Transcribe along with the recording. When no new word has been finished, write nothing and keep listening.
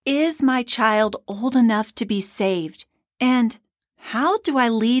Is my child old enough to be saved? And how do I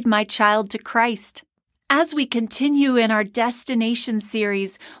lead my child to Christ? As we continue in our Destination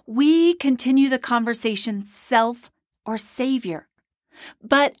series, we continue the conversation self or Savior.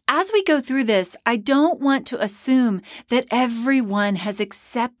 But as we go through this, I don't want to assume that everyone has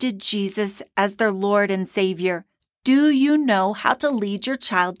accepted Jesus as their Lord and Savior. Do you know how to lead your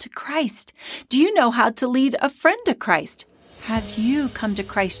child to Christ? Do you know how to lead a friend to Christ? Have you come to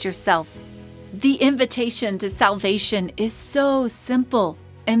Christ yourself? The invitation to salvation is so simple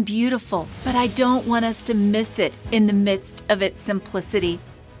and beautiful, but I don't want us to miss it in the midst of its simplicity.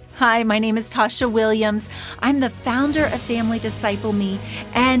 Hi, my name is Tasha Williams. I'm the founder of Family Disciple Me,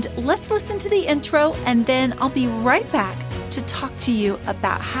 and let's listen to the intro, and then I'll be right back to talk to you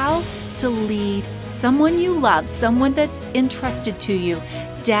about how to lead someone you love, someone that's entrusted to you,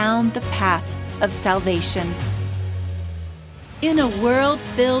 down the path of salvation. In a world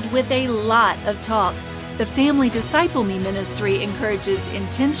filled with a lot of talk, the Family Disciple Me ministry encourages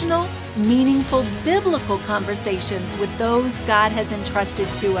intentional, meaningful, biblical conversations with those God has entrusted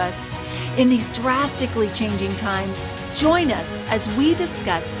to us. In these drastically changing times, join us as we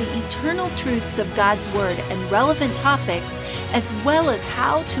discuss the eternal truths of God's Word and relevant topics, as well as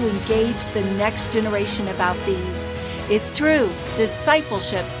how to engage the next generation about these. It's true,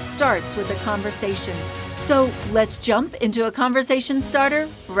 discipleship starts with a conversation. So let's jump into a conversation starter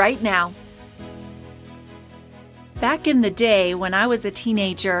right now. Back in the day when I was a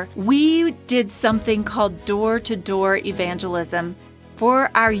teenager, we did something called door-to-door evangelism.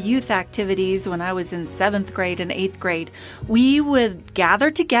 For our youth activities when I was in 7th grade and 8th grade, we would gather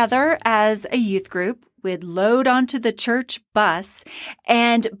together as a youth group. We'd load onto the church bus,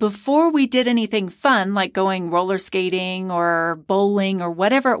 and before we did anything fun like going roller skating or bowling or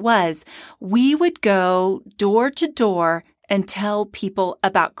whatever it was, we would go door to door and tell people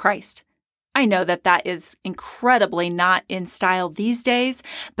about Christ. I know that that is incredibly not in style these days,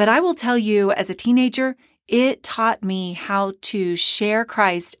 but I will tell you, as a teenager, it taught me how to share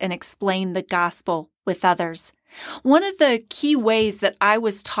Christ and explain the gospel with others. One of the key ways that I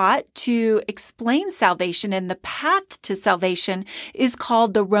was taught to explain salvation and the path to salvation is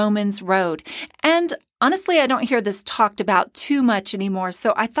called the Romans Road. And honestly, I don't hear this talked about too much anymore,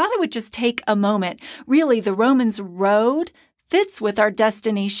 so I thought I would just take a moment. Really, the Romans Road fits with our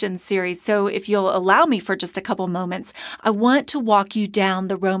Destination series, so if you'll allow me for just a couple moments, I want to walk you down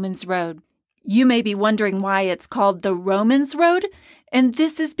the Romans Road. You may be wondering why it's called the Romans Road, and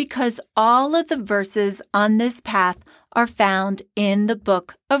this is because all of the verses on this path are found in the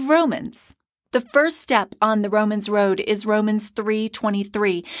book of Romans. The first step on the Romans Road is Romans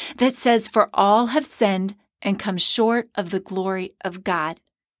 3:23 that says, "For all have sinned and come short of the glory of God."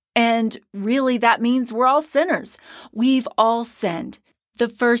 And really that means we're all sinners. We've all sinned. The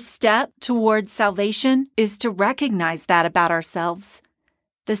first step towards salvation is to recognize that about ourselves.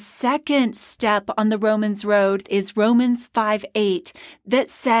 The second step on the Romans Road is Romans 5:8 that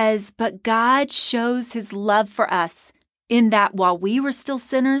says, "But God shows his love for us in that while we were still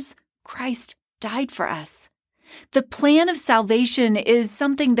sinners, Christ died for us." The plan of salvation is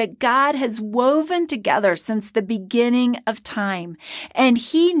something that God has woven together since the beginning of time, and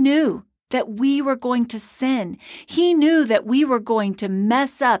he knew that we were going to sin. He knew that we were going to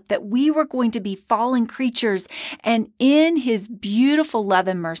mess up, that we were going to be fallen creatures. And in his beautiful love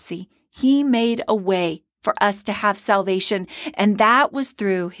and mercy, he made a way for us to have salvation. And that was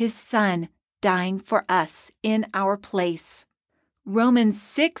through his Son dying for us in our place. Romans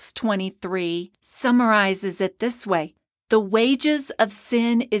 6:23 summarizes it this way: "The wages of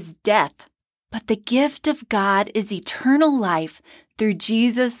sin is death, but the gift of God is eternal life through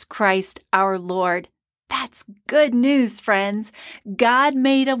Jesus Christ our Lord." That's good news, friends. God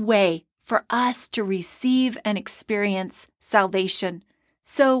made a way for us to receive and experience salvation.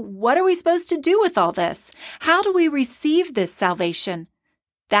 So what are we supposed to do with all this? How do we receive this salvation?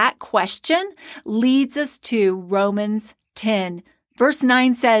 That question leads us to Romans 10. Verse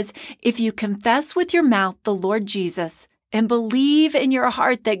 9 says, "If you confess with your mouth the Lord Jesus and believe in your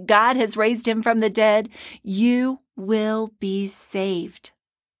heart that God has raised him from the dead, you will be saved."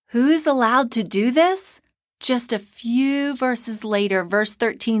 Who's allowed to do this? Just a few verses later, verse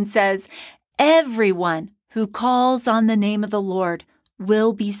 13 says, "Everyone who calls on the name of the Lord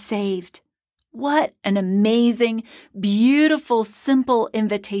will be saved." What an amazing, beautiful, simple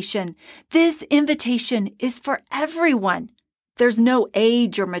invitation. This invitation is for everyone. There's no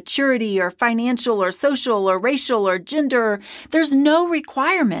age or maturity or financial or social or racial or gender. There's no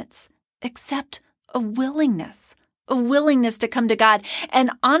requirements except a willingness to come to God.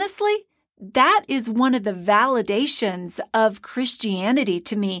 And honestly, that is one of the validations of Christianity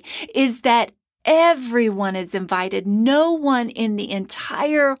to me, is that everyone is invited. No one in the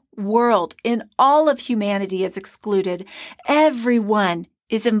entire world, in all of humanity, is excluded. Everyone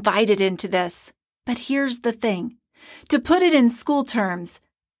is invited into this. But here's the thing. To put it in school terms,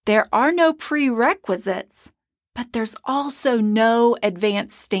 there are no prerequisites, but there's also no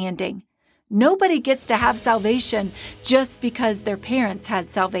advanced standing. Nobody gets to have salvation just because their parents had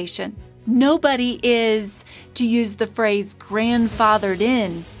salvation. Nobody is, to use the phrase, grandfathered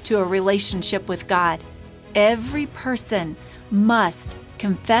in to a relationship with God. Every person must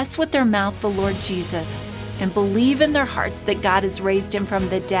confess with their mouth the Lord Jesus and believe in their hearts that God has raised him from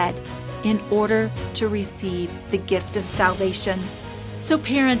the dead in order to receive the gift of salvation. So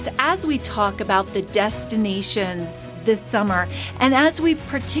parents, as we talk about the destinations this summer, and as we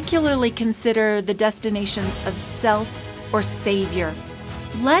particularly consider the destinations of self or Savior,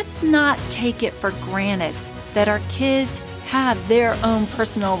 let's not take it for granted that our kids have their own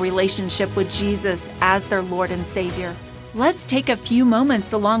personal relationship with Jesus as their Lord and Savior. Let's take a few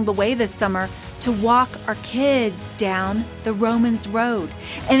moments along the way this summer to walk our kids down the Romans road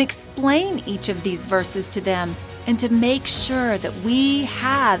and explain each of these verses to them, and to make sure that we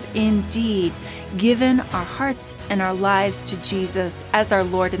have indeed given our hearts and our lives to Jesus as our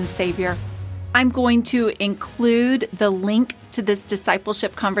Lord and Savior. I'm going to include the link to this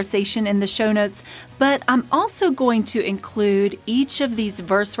discipleship conversation in the show notes, but I'm also going to include each of these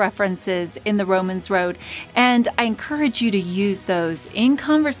verse references in the Romans road, and I encourage you to use those in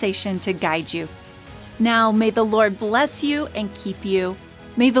conversation to guide you. Now, may the Lord bless you and keep you.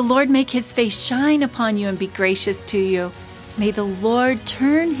 May the Lord make his face shine upon you and be gracious to you. May the Lord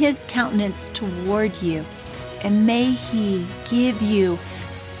turn his countenance toward you, and may he give you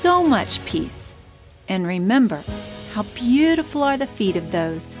so much peace. And remember, how beautiful are the feet of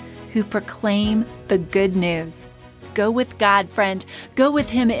those who proclaim the good news. Go with God, friend. Go with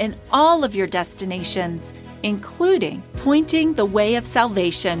him in all of your destinations, including pointing the way of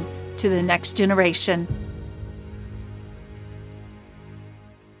salvation to the next generation.